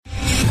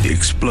The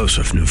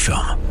explosive new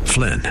film,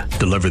 Flynn,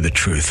 deliver the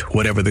truth,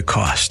 whatever the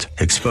cost,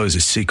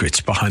 exposes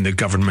secrets behind the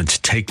government's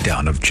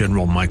takedown of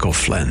General Michael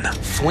Flynn.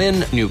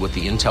 Flynn knew what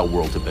the intel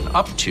world had been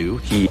up to.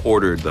 He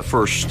ordered the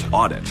first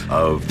audit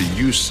of the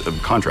use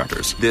of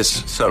contractors.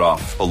 This set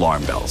off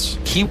alarm bells.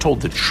 He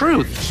told the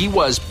truth. He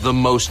was the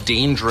most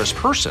dangerous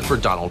person for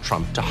Donald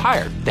Trump to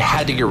hire. They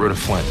had to get rid of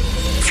Flynn.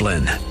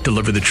 Flynn,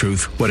 deliver the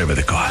truth, whatever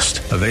the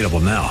cost. Available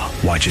now.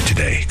 Watch it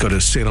today. Go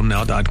to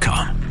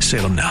salemnow.com.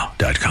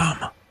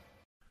 salemnow.com.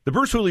 The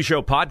Bruce Hooley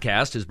Show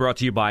podcast is brought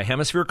to you by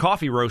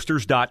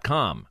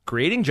HemisphereCoffeeRoasters.com.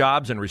 Creating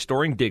jobs and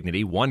restoring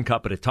dignity one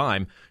cup at a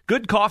time.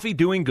 Good coffee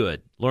doing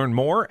good. Learn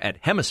more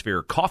at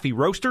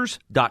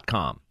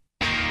HemisphereCoffeeRoasters.com.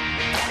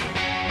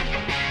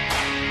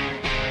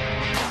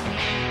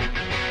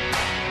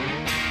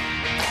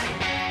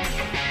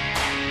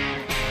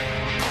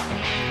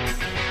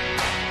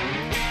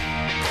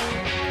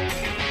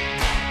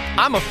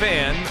 I'm a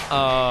fan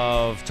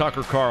of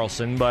Tucker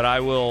Carlson, but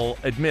I will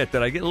admit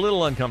that I get a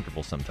little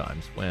uncomfortable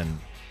sometimes when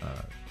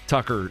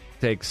Tucker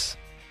takes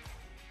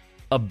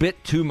a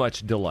bit too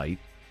much delight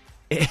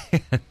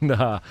and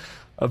a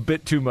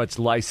bit too much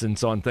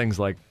license on things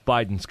like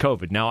Biden's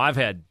COVID. Now, I've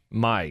had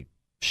my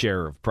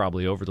share of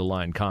probably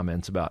over-the-line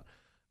comments about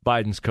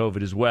Biden's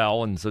COVID as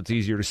well, and so it's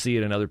easier to see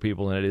it in other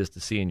people than it is to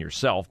see in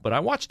yourself. But I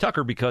watch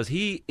Tucker because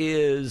he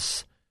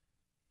is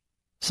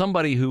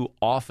somebody who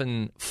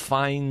often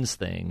finds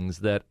things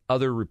that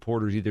other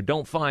reporters either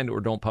don't find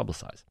or don't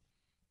publicize.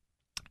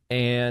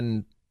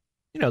 And,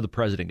 you know, the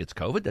president gets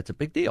COVID. That's a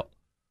big deal.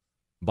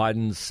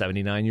 Biden's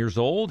 79 years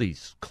old.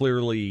 He's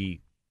clearly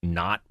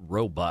not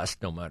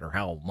robust, no matter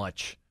how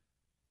much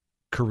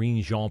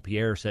Karine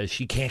Jean-Pierre says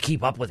she can't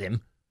keep up with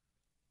him.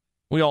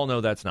 We all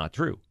know that's not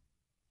true.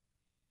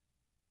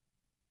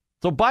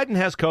 So Biden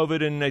has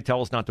COVID, and they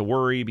tell us not to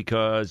worry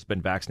because he's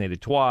been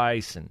vaccinated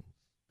twice and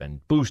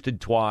been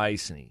boosted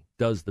twice, and he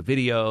does the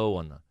video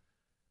on the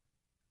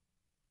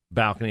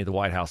balcony of the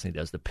White House, and he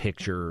does the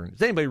picture.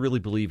 Does anybody really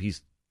believe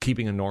he's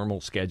keeping a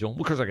normal schedule?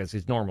 Because I guess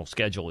his normal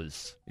schedule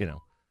is, you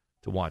know,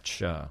 to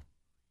watch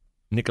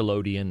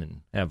Nickelodeon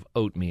and have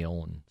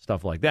oatmeal and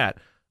stuff like that.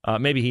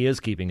 Maybe he is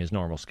keeping his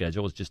normal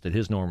schedule. It's just that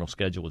his normal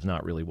schedule is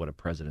not really what a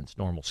president's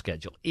normal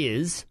schedule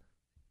is.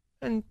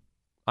 And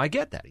I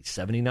get that. He's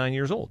 79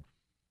 years old.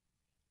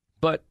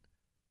 But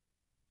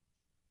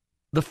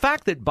the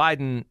fact that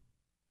Biden,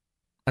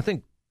 I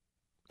think,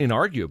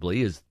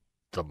 inarguably, is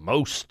the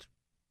most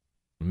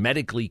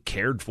medically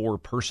cared for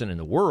person in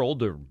the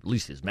world, or at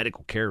least his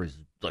medical care is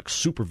like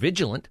super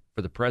vigilant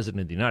for the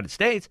president of the United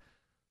States,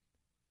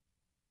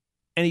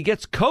 and he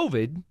gets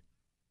COVID,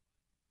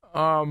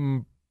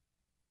 how's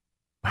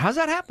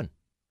that happen?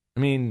 I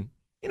mean,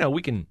 you know,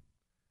 we can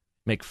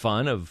make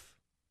fun of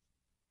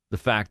the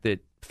fact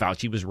that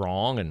Fauci was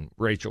wrong and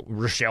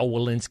Rochelle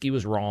Walensky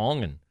was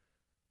wrong and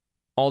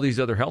all these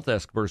other health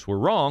experts were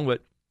wrong,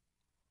 but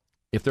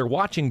if they're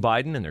watching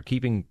Biden and they're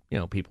keeping, you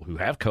know, people who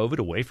have COVID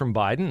away from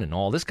Biden and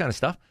all this kind of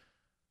stuff,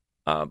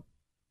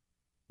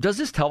 does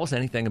this tell us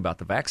anything about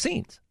the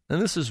vaccines?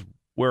 And this is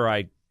where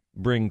I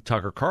bring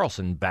Tucker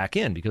Carlson back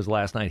in, because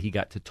last night he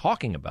got to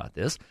talking about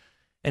this,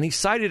 and he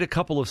cited a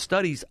couple of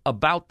studies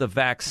about the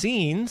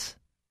vaccines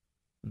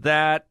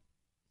that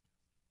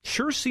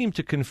sure seem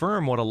to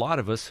confirm what a lot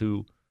of us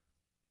who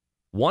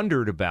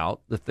wondered about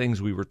the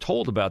things we were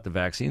told about the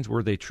vaccines,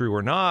 were they true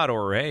or not,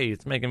 or, hey,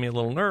 it's making me a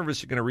little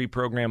nervous, you're going to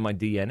reprogram my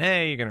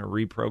DNA, you're going to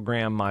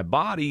reprogram my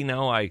body.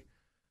 No, I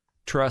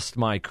trust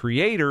my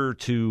creator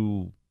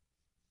to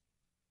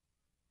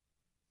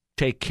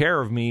take care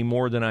of me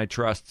more than I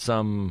trust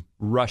some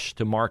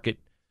rush-to-market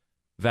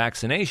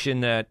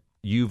vaccination that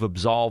you've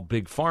absolved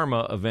Big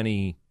Pharma of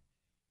any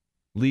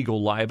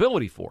legal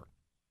liability for.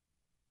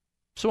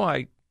 So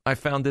I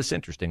found this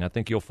interesting. I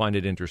think you'll find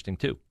it interesting,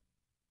 too.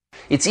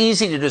 It's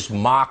easy to just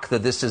mock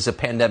that this is a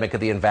pandemic of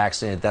the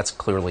unvaccinated. That's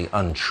clearly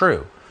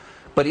untrue.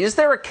 But is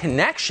there a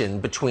connection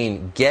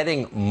between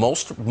getting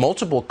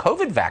multiple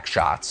COVID vax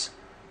shots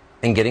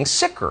and getting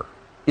sicker?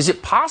 Is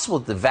it possible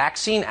that the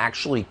vaccine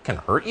actually can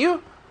hurt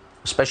you,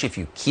 especially if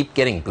you keep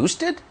getting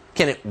boosted?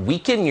 Can it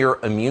weaken your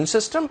immune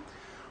system?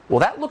 Well,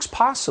 that looks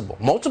possible.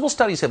 Multiple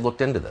studies have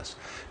looked into this.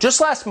 Just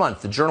last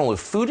month, the Journal of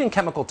Food and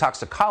Chemical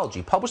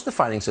Toxicology published the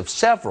findings of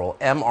several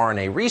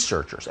mRNA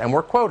researchers, and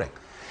we're quoting,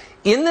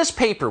 "In this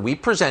paper, we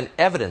present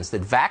evidence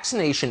that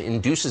vaccination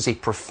induces a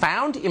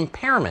profound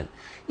impairment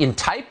in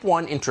type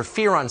 1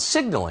 interferon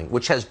signaling,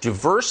 which has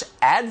diverse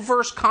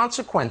adverse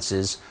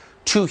consequences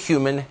to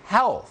human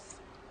health."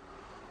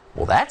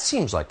 Well, that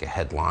seems like a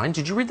headline.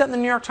 Did you read that in the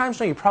New York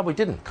Times? No, you probably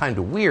didn't. Kind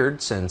of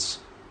weird, since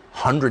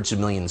hundreds of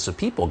millions of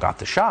people got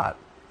the shot.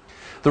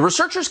 The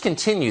researchers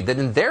continued that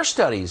in their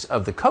studies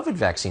of the COVID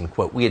vaccine,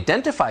 quote, "we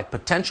identified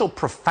potential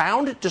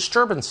profound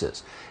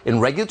disturbances in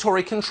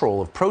regulatory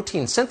control of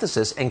protein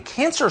synthesis and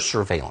cancer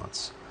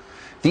surveillance.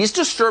 These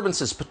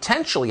disturbances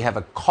potentially have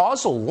a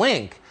causal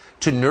link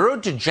to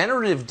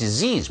neurodegenerative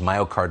disease,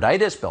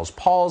 myocarditis, Bell's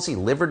palsy,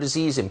 liver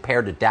disease,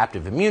 impaired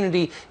adaptive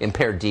immunity,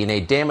 impaired DNA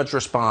damage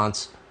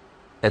response,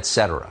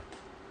 etc."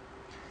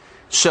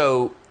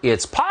 So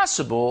it's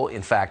possible,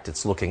 in fact,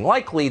 it's looking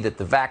likely, that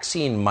the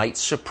vaccine might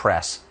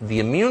suppress the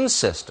immune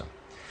system.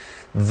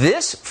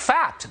 This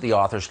fact, the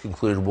authors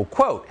concluded, will,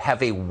 quote,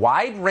 have a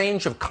wide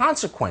range of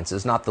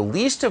consequences, not the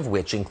least of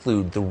which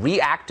include the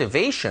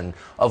reactivation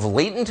of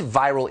latent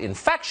viral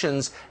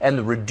infections and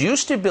the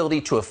reduced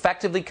ability to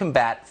effectively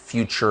combat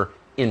future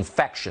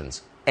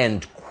infections,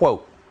 end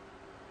quote.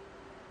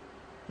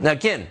 Now,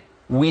 again,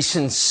 we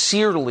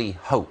sincerely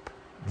hope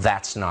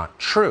that's not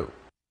true.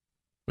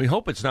 We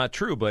hope it's not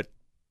true, but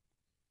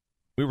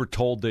we were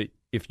told that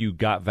if you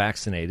got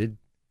vaccinated,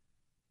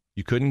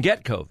 you couldn't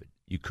get COVID.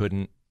 You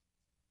couldn't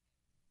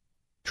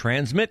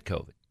transmit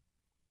COVID.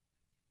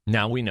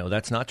 Now we know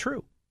that's not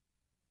true.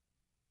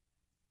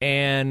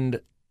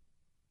 And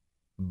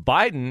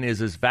Biden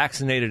is as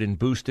vaccinated and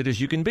boosted as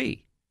you can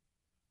be.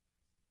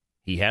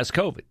 He has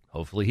COVID.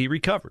 Hopefully he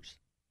recovers.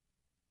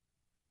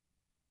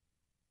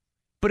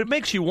 But it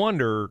makes you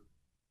wonder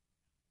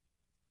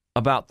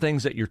about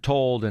things that you're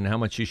told and how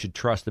much you should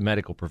trust the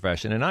medical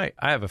profession. And I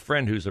have a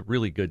friend who's a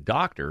really good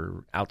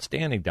doctor,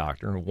 outstanding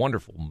doctor, and a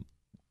wonderful,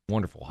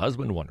 wonderful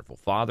husband, wonderful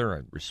father.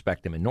 I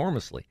respect him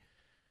enormously.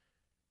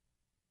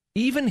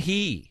 Even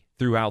he,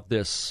 throughout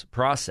this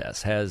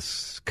process,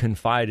 has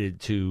confided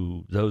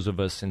to those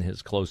of us in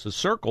his closest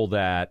circle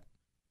that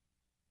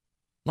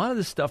a lot of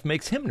this stuff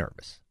makes him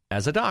nervous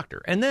as a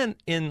doctor. And then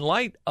in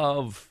light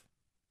of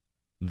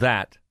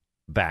that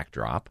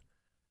backdrop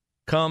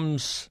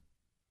comes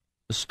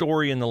a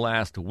story in the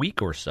last week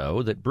or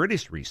so that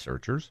British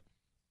researchers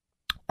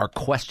are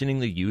questioning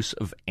the use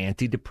of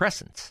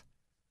antidepressants,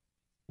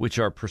 which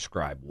are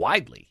prescribed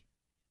widely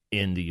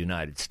in the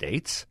United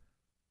States.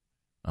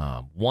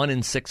 1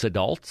 in 6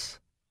 adults.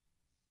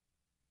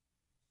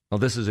 Well,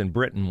 this is in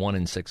Britain, 1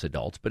 in 6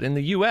 adults. But in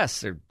the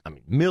U.S.,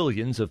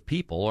 millions of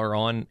people are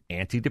on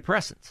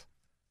antidepressants.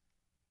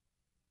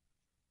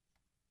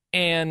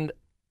 And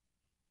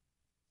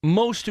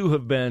most who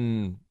have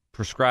been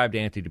prescribed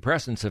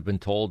antidepressants have been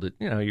told that,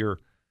 your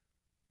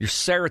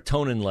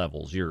serotonin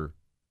levels, you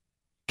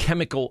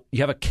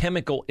have a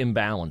chemical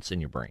imbalance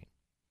in your brain.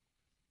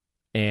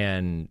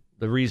 And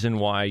the reason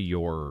why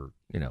you're,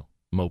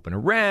 moping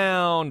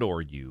around,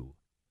 or you,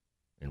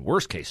 in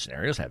worst case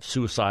scenarios, have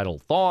suicidal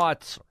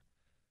thoughts, or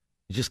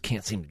you just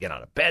can't seem to get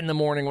out of bed in the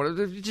morning,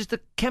 whatever, just the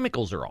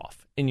chemicals are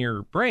off in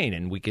your brain,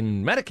 and we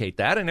can medicate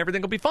that and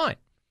everything will be fine.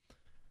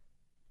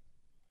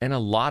 And a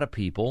lot of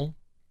people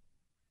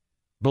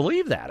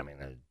believe that.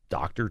 A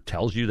doctor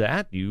tells you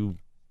that, you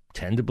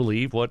tend to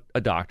believe what a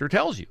doctor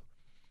tells you.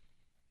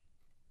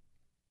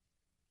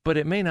 But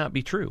it may not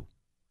be true.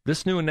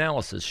 This new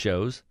analysis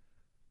shows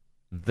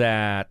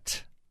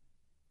that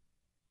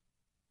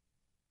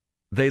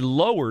they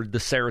lowered the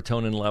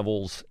serotonin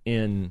levels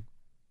in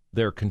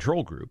their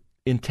control group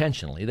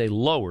intentionally. They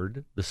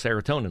lowered the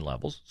serotonin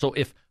levels. So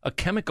if a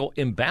chemical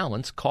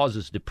imbalance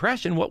causes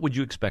depression, what would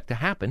you expect to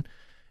happen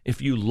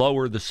if you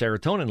lower the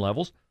serotonin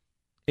levels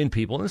in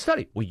people in the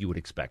study? Well, you would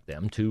expect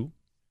them to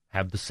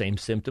have the same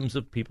symptoms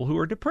of people who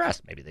are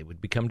depressed. Maybe they would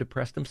become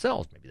depressed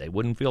themselves. Maybe they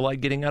wouldn't feel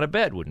like getting out of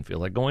bed, wouldn't feel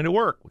like going to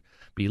work,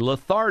 be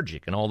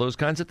lethargic, and all those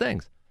kinds of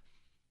things.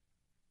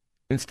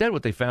 Instead,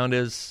 what they found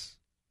is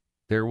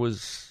there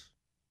was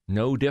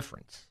no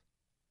difference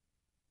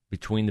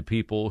between the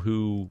people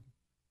who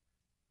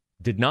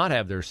did not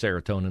have their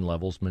serotonin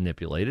levels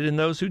manipulated and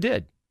those who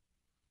did.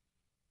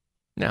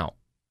 Now,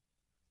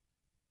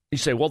 you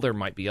say, well, there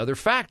might be other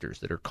factors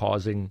that are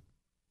causing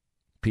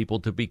people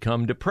to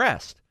become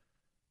depressed.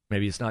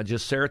 Maybe it's not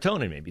just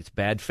serotonin. Maybe it's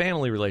bad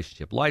family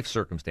relationship, life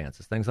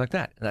circumstances, things like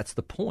that. And that's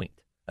the point.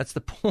 That's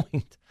the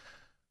point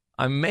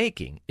I'm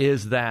making,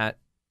 is that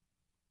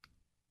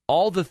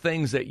all the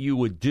things that you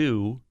would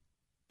do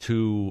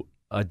to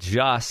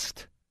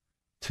adjust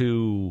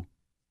to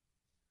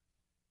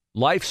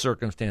life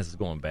circumstances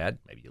going bad,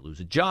 maybe you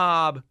lose a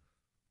job,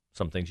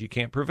 some things you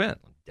can't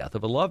prevent, like death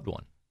of a loved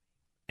one,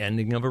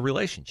 ending of a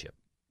relationship,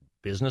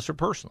 business or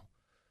personal.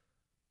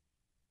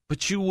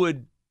 But you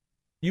would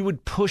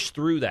push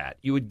through that.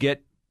 You would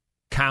get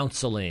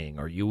counseling,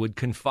 or you would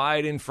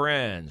confide in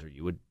friends, or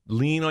you would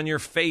lean on your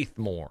faith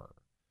more.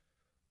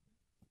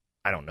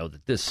 I don't know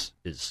that this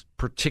is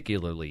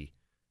particularly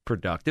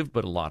productive,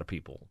 but a lot of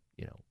people,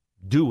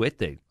 do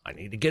it. I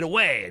need to get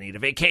away. I need a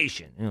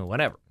vacation,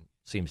 whatever.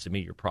 Seems to me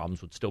your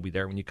problems would still be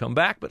there when you come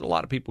back, but a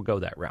lot of people go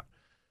that route.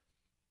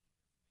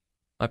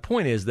 My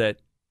point is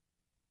that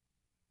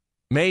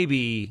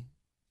maybe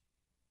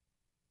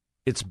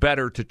it's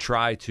better to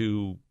try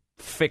to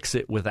fix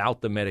it without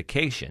the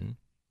medication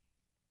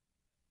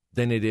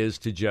than it is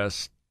to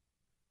just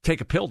take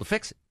a pill to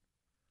fix it.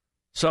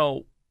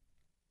 So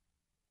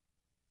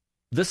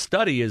this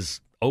study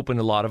has opened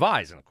a lot of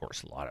eyes, and of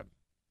course, a lot of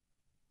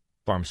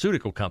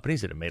pharmaceutical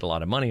companies that have made a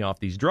lot of money off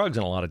these drugs,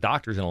 and a lot of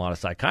doctors and a lot of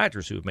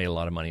psychiatrists who have made a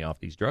lot of money off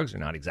these drugs are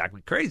not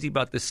exactly crazy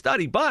about this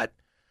study, but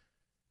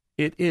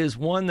it is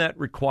one that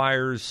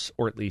requires,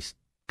 or at least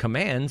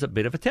commands, a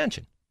bit of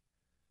attention.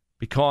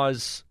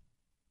 Because,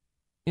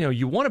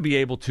 you want to be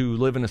able to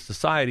live in a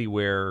society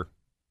where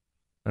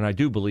and I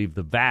do believe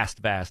the vast,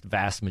 vast,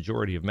 vast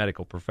majority of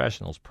medical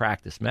professionals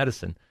practice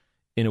medicine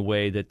in a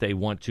way that they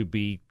want to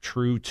be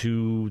true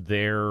to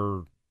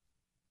their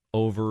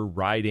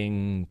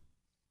overriding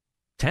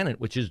tenet,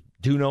 which is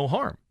do no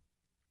harm.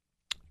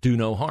 Do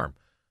no harm.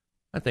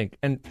 I think,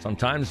 and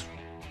sometimes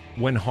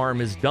when harm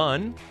is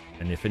done,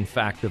 and if in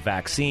fact the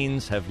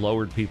vaccines have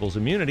lowered people's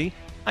immunity,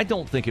 I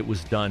don't think it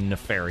was done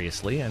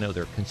nefariously. I know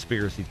there are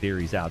conspiracy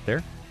theories out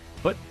there,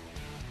 but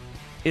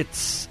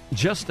it's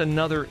just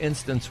another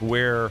instance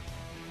where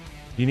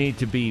you need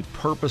to be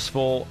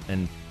purposeful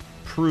and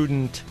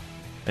prudent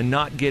and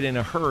not get in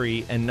a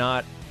hurry and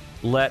not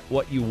let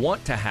what you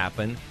want to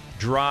happen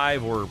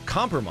drive or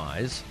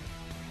compromise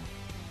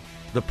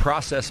the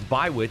process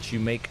by which you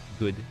make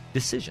good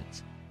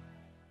decisions.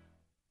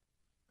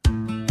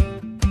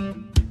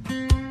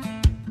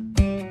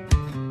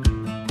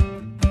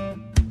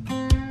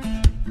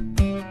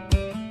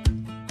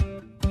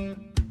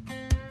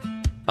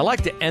 I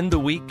like to end the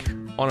week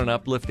on an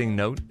uplifting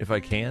note, if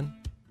I can.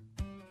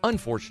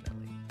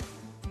 Unfortunately,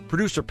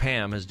 producer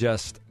Pam has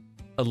just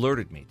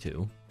alerted me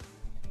to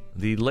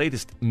the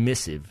latest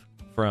missive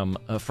from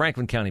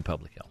Franklin County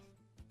Public Health.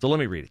 So let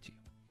me read it to you.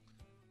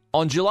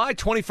 On July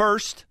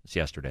 21st, it's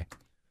yesterday,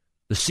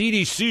 the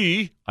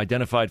CDC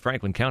identified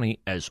Franklin County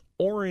as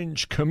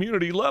orange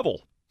community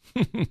level.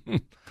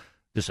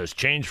 This has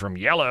changed from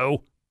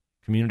yellow.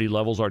 Community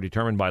levels are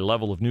determined by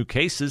level of new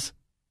cases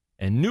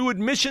and new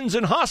admissions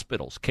in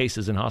hospitals.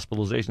 Cases and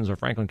hospitalizations in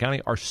Franklin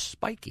County are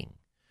spiking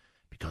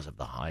because of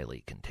the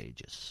highly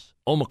contagious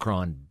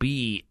Omicron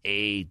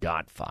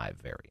BA.5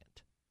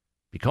 variant.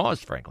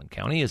 Because Franklin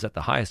County is at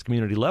the highest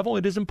community level,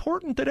 it is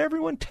important that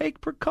everyone take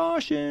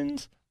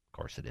precautions. Of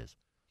course it is.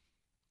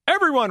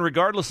 Everyone,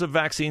 regardless of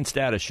vaccine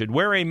status, should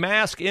wear a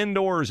mask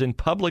indoors in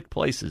public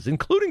places,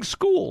 including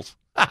schools.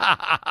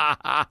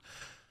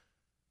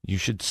 You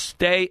should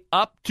stay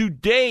up to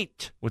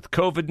date with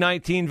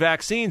COVID-19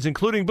 vaccines,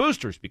 including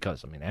boosters,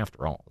 because,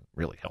 after all, it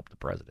really helped the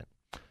president.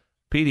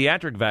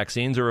 Pediatric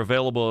vaccines are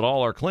available at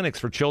all our clinics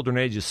for children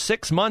ages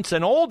 6 months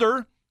and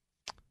older.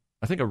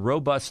 I think a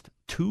robust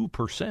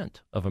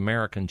 2% of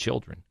American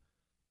children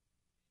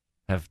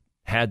have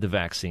had the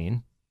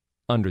vaccine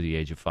under the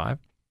age of 5.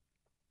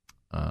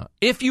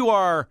 If you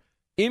are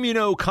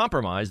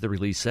immunocompromised, the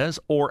release says,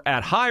 or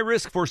at high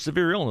risk for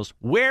severe illness,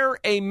 wear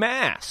a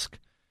mask.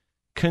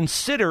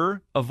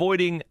 Consider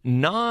avoiding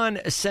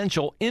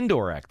non-essential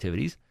indoor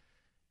activities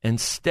and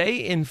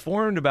stay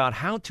informed about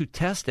how to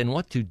test and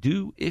what to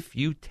do if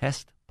you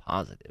test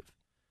positive.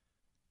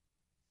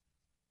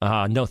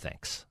 No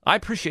thanks. I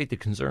appreciate the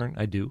concern.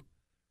 I do.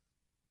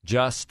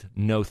 Just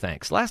no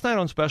thanks. Last night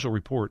on Special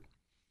Report,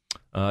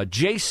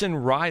 Jason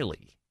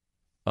Riley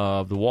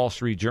of the Wall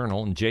Street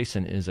Journal, and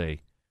Jason is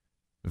a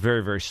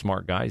very, very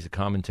smart guy. He's a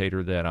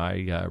commentator that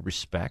I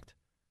respect.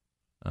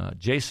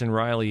 Jason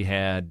Riley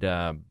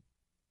had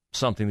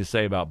something to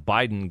say about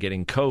Biden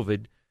getting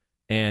COVID,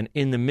 and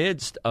in the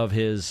midst of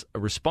his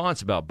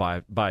response about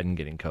Biden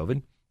getting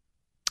COVID,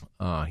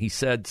 he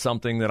said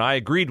something that I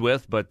agreed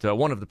with, but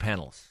one of the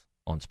panelists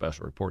on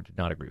Special Report did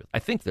not agree with. I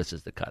think this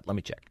is the cut. Let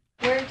me check.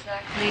 Where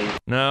exactly?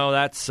 No,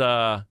 that's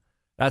how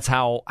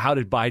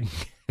did Biden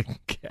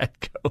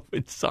get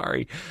COVID?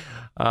 Sorry,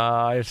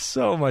 I have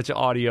so much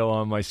audio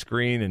on my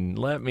screen, and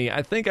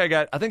I think I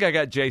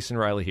got Jason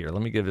Riley here.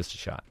 Let me give this a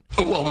shot.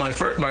 Well, my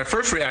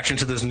first reaction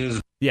to this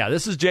news. Yeah,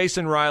 this is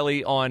Jason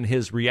Riley on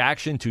his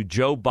reaction to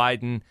Joe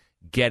Biden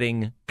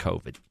getting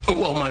COVID.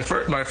 Well, my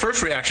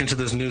first reaction to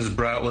this news,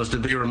 Brett, was to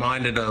be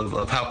reminded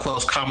of how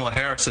close Kamala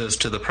Harris is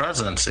to the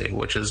presidency,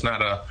 which is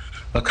not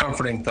a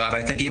comforting thought,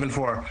 I think, even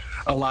for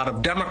a lot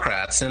of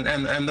Democrats.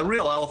 And the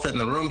real elephant in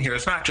the room here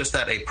is not just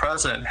that a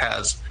president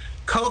has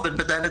COVID,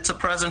 but that it's a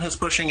president who's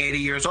pushing 80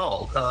 years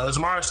old. As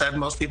Mara said,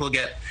 most people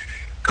get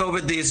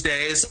COVID these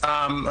days,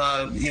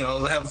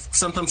 have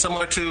symptoms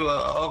similar to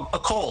a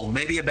cold,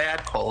 maybe a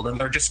bad cold, and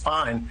they're just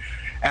fine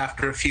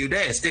after a few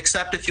days,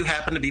 except if you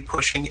happen to be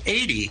pushing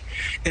 80,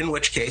 in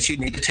which case you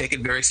need to take it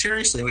very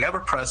seriously. We have a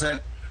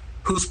president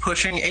who's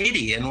pushing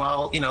 80, and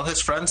while,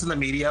 his friends in the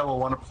media will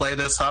want to play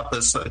this up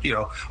as,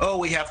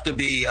 we have to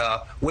be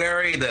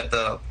wary that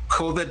the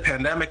COVID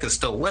pandemic is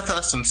still with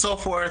us and so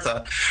forth.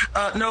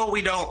 No,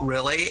 we don't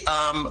really.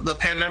 The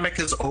pandemic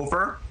is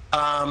over.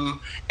 And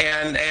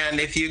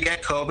if you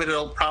get COVID,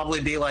 it'll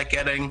probably be like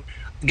getting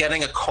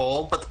a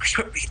cold. But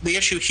the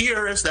issue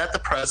here is that the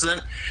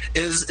president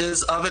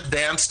is of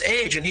advanced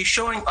age, and he's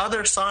showing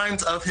other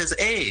signs of his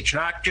age,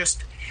 not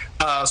just.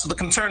 So the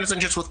concern isn't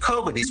just with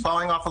COVID. He's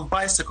falling off of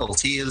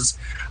bicycles. He is,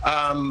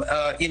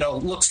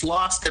 looks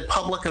lost at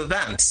public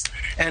events,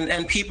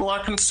 and people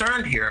are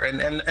concerned here.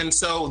 And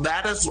so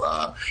that is,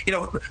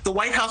 the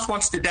White House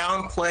wants to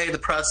downplay the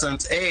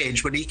president's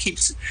age, but he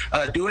keeps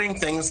doing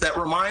things that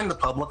remind the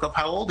public of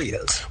how old he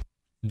is.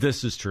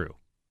 This is true.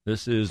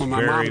 This is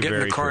very,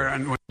 very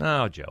true.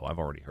 Oh, Joe, I've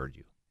already heard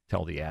you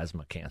tell the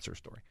asthma cancer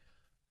story.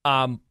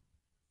 In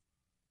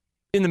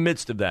the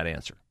midst of that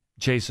answer,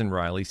 Jason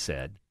Riley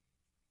said,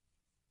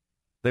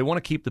 they want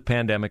to keep the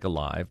pandemic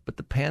alive, but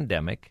the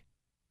pandemic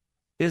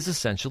is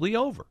essentially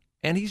over.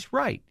 And he's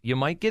right. You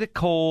might get a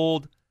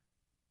cold.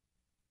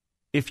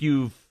 If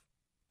you've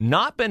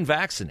not been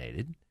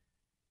vaccinated,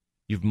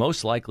 you've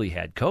most likely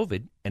had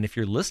COVID. And if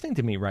you're listening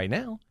to me right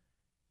now,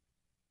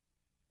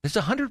 there's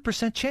a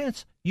 100%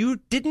 chance you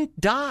didn't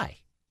die.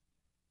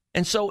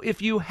 And so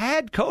if you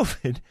had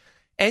COVID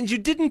and you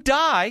didn't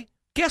die,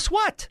 guess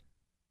what?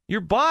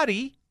 Your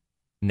body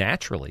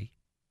naturally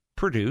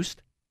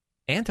produced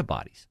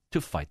antibodies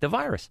to fight the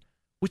virus,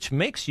 which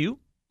makes you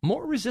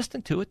more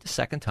resistant to it the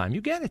second time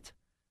you get it.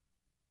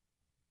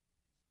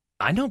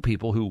 I know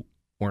people who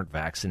weren't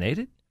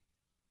vaccinated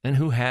and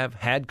who have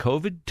had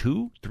COVID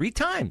 2-3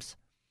 times.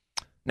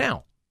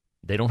 Now,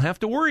 they don't have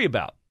to worry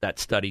about that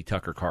study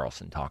Tucker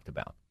Carlson talked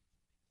about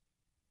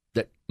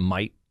that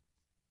might,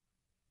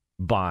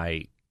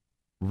 by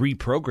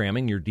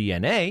reprogramming your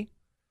DNA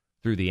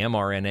through the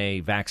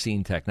mRNA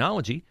vaccine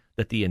technology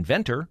that the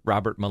inventor,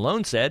 Robert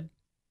Malone, said,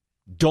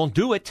 don't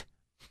do it.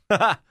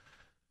 They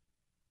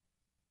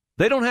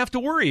don't have to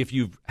worry if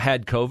you've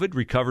had COVID,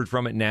 recovered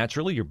from it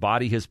naturally, your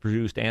body has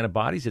produced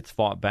antibodies, it's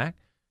fought back.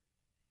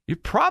 You're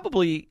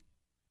probably,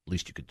 at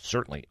least you could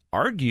certainly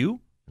argue,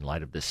 in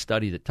light of this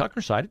study that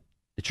Tucker cited,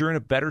 that you're in a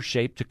better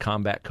shape to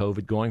combat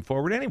COVID going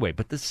forward anyway.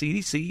 But the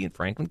CDC in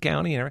Franklin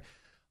County, and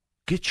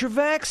get your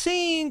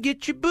vaccine,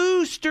 get your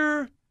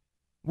booster,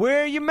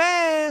 wear your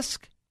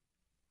mask.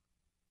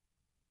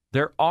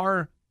 There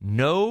are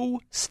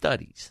no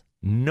studies,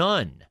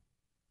 none,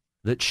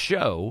 that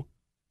show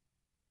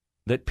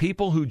that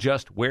people who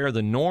just wear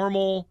the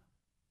normal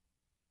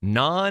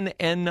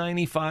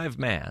non-N95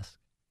 mask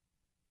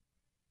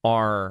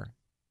are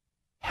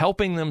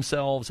helping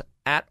themselves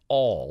at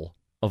all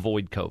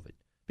avoid COVID.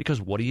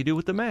 Because what do you do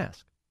with the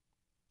mask?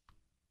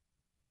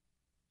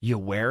 You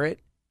wear it,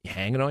 you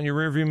hang it on your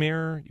rearview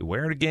mirror, you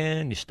wear it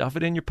again, you stuff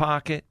it in your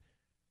pocket.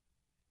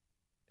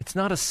 It's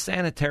not a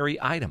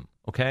sanitary item,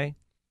 okay?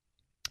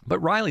 But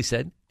Riley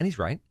said, and he's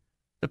right,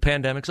 the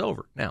pandemic's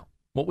over. Now,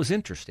 what was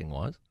interesting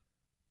was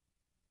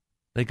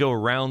they go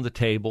around the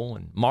table,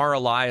 and Mara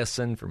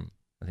Liasson from,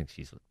 I think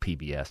she's with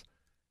PBS,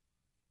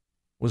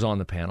 was on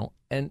the panel.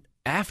 And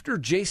after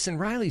Jason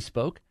Riley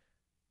spoke,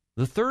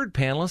 the third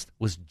panelist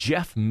was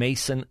Jeff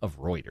Mason of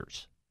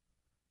Reuters.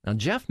 Now,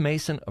 Jeff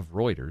Mason of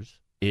Reuters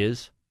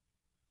is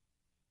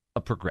a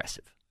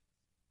progressive.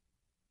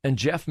 And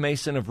Jeff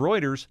Mason of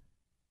Reuters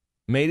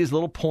made his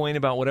little point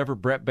about whatever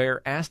Brett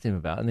Baer asked him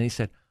about. And then he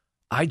said,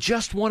 I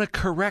just want to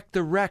correct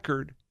the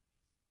record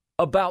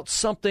about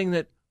something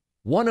that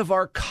one of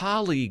our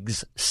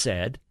colleagues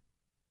said.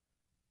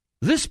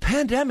 This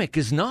pandemic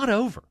is not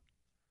over.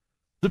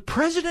 The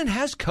president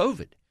has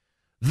COVID.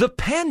 The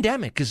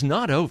pandemic is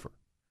not over.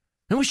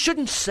 And we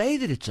shouldn't say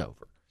that it's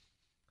over.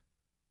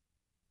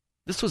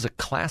 This was a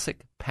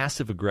classic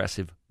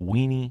passive-aggressive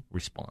weenie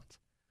response.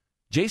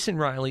 Jason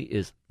Riley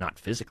is not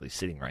physically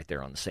sitting right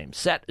there on the same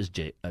set as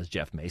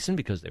Jeff Mason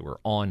because they were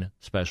on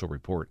Special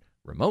Report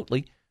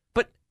remotely,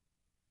 but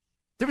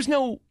there was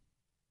no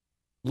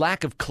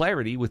lack of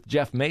clarity with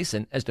Jeff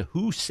Mason as to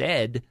who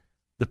said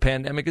the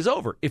pandemic is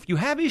over. If you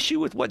have issue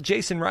with what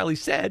Jason Riley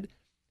said,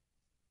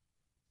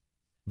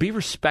 be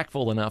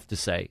respectful enough to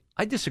say,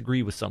 I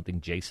disagree with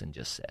something Jason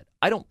just said.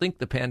 I don't think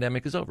the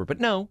pandemic is over. But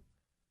no.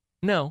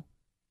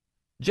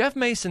 Jeff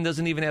Mason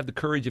doesn't even have the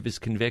courage of his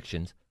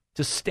convictions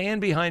to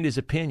stand behind his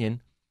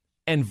opinion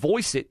and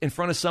voice it in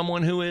front of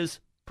someone who is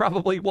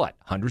probably,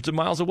 hundreds of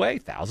miles away,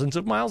 thousands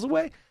of miles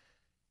away?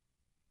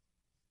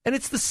 And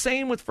it's the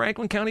same with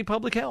Franklin County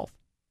Public Health.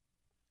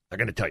 They're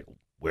going to tell you,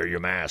 wear your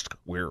mask,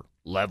 we're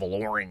level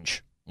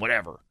orange,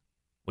 whatever.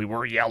 We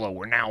were yellow,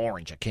 we're now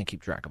orange. I can't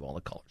keep track of all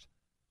the colors.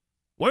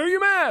 Wear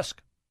your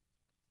mask.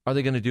 Are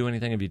they going to do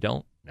anything if you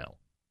don't?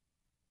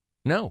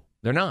 No,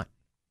 they're not.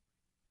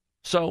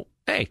 So,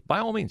 hey, by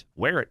all means,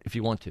 wear it if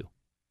you want to.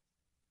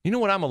 You know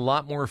what I'm a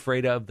lot more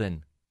afraid of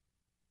than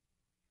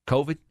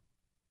COVID?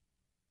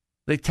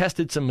 They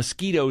tested some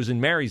mosquitoes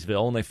in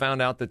Marysville, and they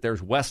found out that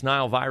there's West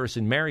Nile virus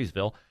in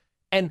Marysville,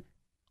 and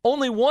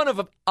only one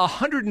of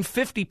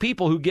 150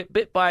 people who get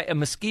bit by a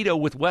mosquito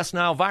with West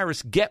Nile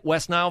virus get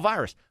West Nile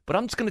virus. But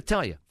I'm just going to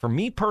tell you, for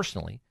me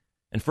personally,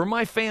 and for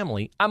my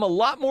family, I'm a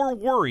lot more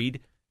worried.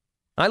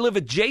 I live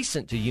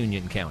adjacent to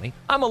Union County.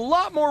 I'm a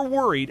lot more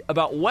worried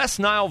about West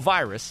Nile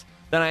virus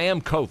than I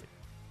am COVID.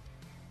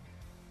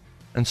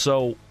 And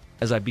so,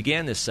 as I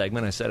began this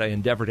segment, I said I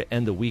endeavor to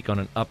end the week on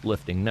an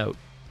uplifting note.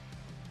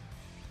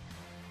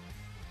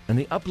 And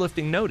the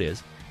uplifting note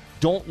is,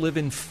 don't live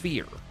in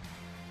fear.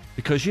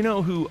 Because you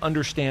know who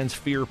understands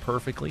fear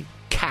perfectly?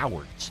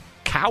 Cowards.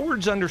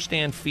 Cowards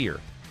understand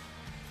fear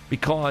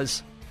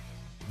because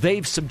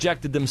they've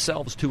subjected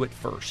themselves to it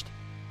first,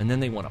 and then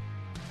they want to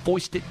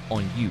foist it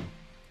on you.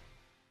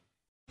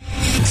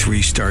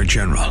 3-star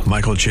General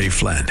Michael J.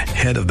 Flynn,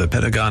 head of the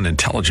Pentagon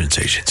Intelligence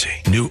Agency,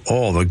 knew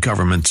all the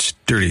government's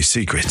dirty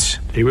secrets.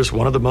 He was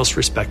one of the most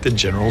respected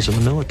generals in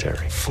the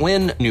military.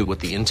 Flynn knew what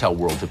the intel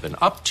world had been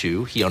up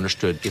to. He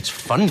understood its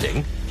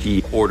funding.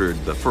 He ordered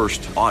the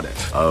first audit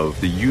of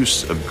the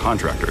use of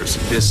contractors.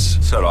 This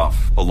set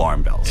off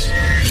alarm bells.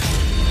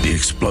 The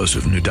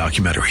explosive new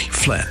documentary,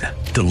 Flynn,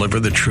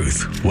 deliver the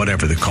truth,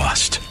 whatever the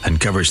cost,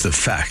 uncovers the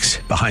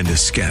facts behind the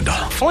scandal.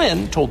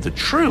 Flynn told the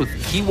truth.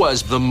 He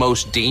was the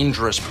most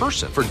dangerous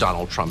person for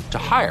Donald Trump to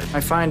hire. I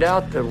find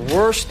out the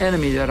worst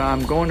enemy that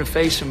I'm going to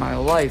face in my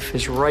life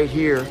is right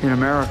here in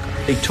America.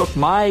 They took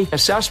my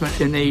assessment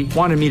and they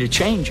wanted me to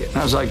change it. And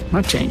I was like, I'm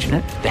not changing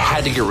it. They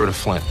had to get rid of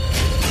Flynn.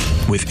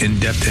 With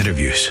in-depth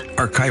interviews,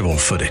 archival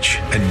footage,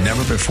 and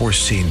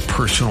never-before-seen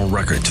personal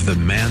records of the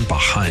man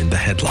behind the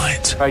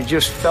headlines. I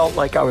just felt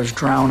like I was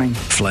drowning.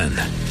 Flynn,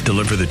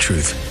 deliver the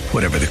truth,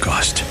 whatever the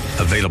cost.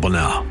 Available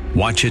now.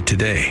 Watch it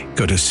today.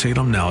 Go to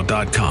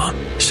salemnow.com.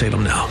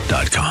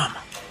 salemnow.com.